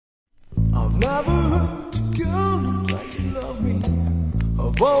never hurt a girl who tried to love me.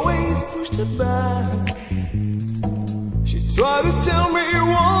 I've always pushed her back. She tried to tell me you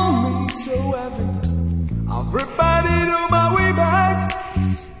want me so heavy. I've repented on my way back.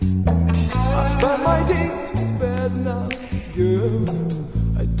 I spent my days in bed now, girl.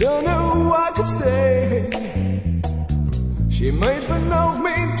 I don't know I could stay. She made fun of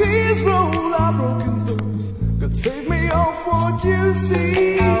me, tears roll, our broken bones. God save me all what you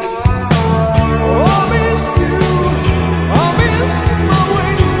see. Oh, I miss you, I miss my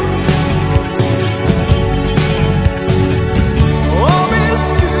way. Oh, I miss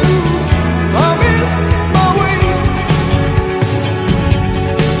you, I miss my way.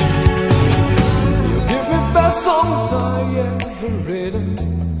 You give me best songs I ever written.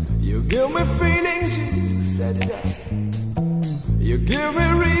 You give me feelings to set it up. You give me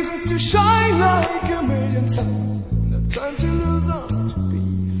reason to shine like a million suns. No time to lose or to be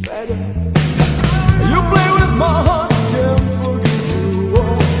fed up. You play with my heart, can't forget you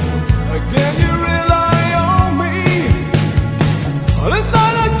all. Again you rely on me. This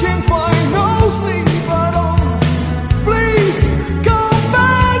night I can't find no sleep at all. Please come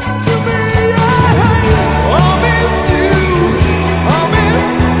back to me. I miss you, I miss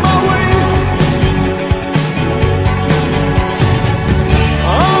my way.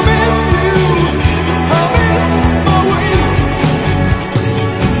 I miss you, I miss my way.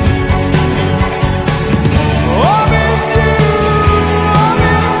 I miss you, I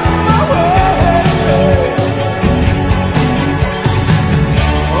miss my way.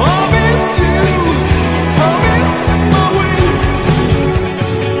 I miss you, I miss my way.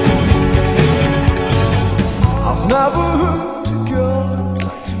 I've never hurt a girl who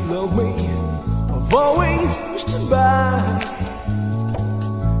tried to love me. I've always pushed her back.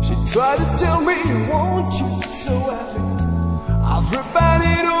 She tried to tell me I want you so heavy. I've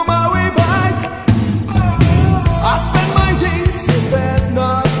repented on my way back. I spend my days in bed,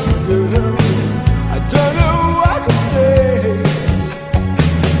 not girl. I don't know I could stay.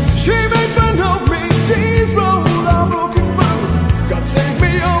 She made fun of me, tears roll, our broken bones. God save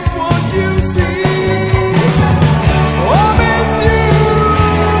me all